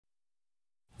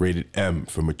rated M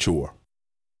for mature.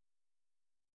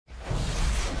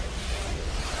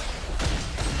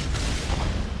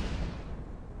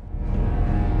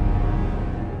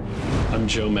 I'm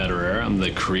Joe Madureira. I'm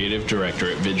the creative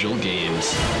director at Vigil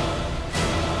Games.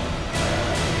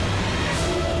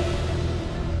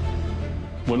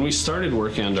 When we started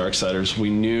working on Darksiders,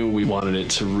 we knew we wanted it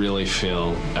to really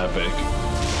feel epic.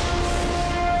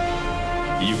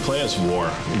 You play as War,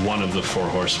 one of the four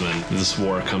horsemen. This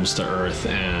war comes to Earth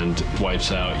and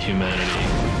wipes out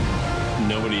humanity.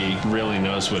 Nobody really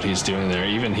knows what he's doing there.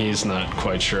 Even he's not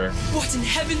quite sure. What in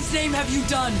heaven's name have you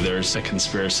done? There's a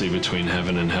conspiracy between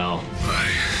heaven and hell.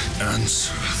 I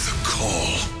answer the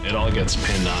call. It all gets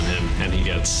pinned on him, and he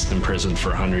gets imprisoned for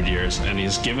 100 years, and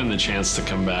he's given the chance to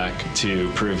come back to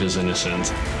prove his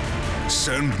innocence.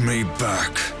 Send me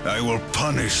back. I will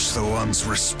punish the ones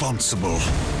responsible.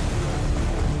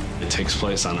 It takes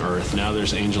place on Earth. Now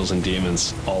there's angels and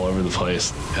demons all over the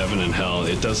place. Heaven and hell.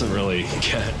 It doesn't really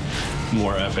get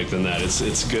more epic than that.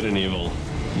 It's good and evil,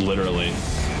 literally.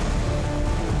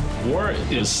 War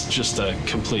is just a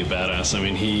complete badass. I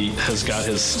mean, he has got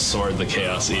his sword, the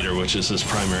Chaos Eater, which is his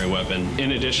primary weapon.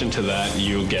 In addition to that,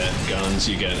 you get guns,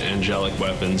 you get angelic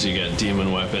weapons, you get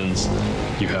demon weapons.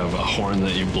 You have a horn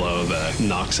that you blow that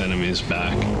knocks enemies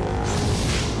back.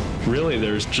 Really,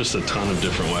 there's just a ton of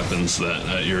different weapons that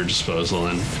at your disposal,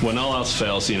 and when all else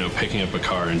fails, you know, picking up a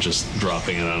car and just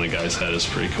dropping it on a guy's head is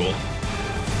pretty cool.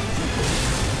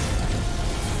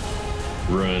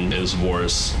 Ruin is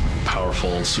War's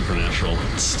powerful supernatural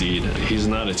steed. He's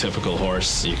not a typical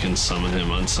horse. You can summon him,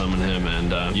 unsummon him,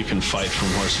 and you can fight from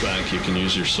horseback. You can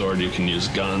use your sword, you can use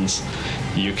guns,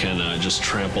 you can just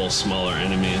trample smaller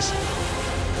enemies.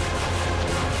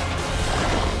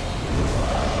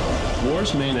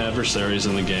 War's main adversaries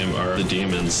in the game are the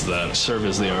demons that serve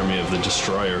as the army of the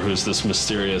Destroyer, who's this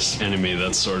mysterious enemy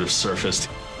that's sort of surfaced.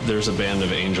 There's a band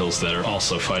of angels that are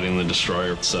also fighting the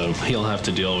Destroyer, so he'll have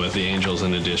to deal with the angels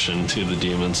in addition to the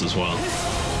demons as well.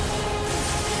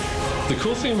 The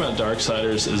cool thing about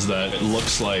Darksiders is that it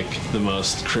looks like the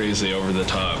most crazy,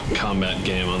 over-the-top combat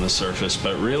game on the surface,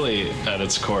 but really, at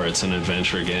its core, it's an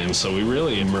adventure game. So we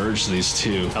really merged these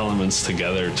two elements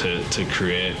together to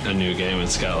create a new game.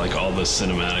 It's got like all the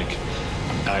cinematic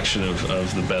action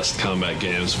of the best combat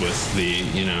games with the,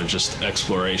 you know, just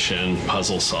exploration,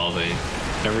 puzzle solving.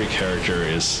 Every character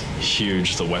is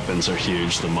huge, the weapons are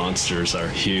huge, the monsters are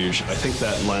huge. I think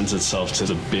that lends itself to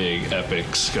the big,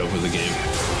 epic scope of the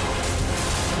game.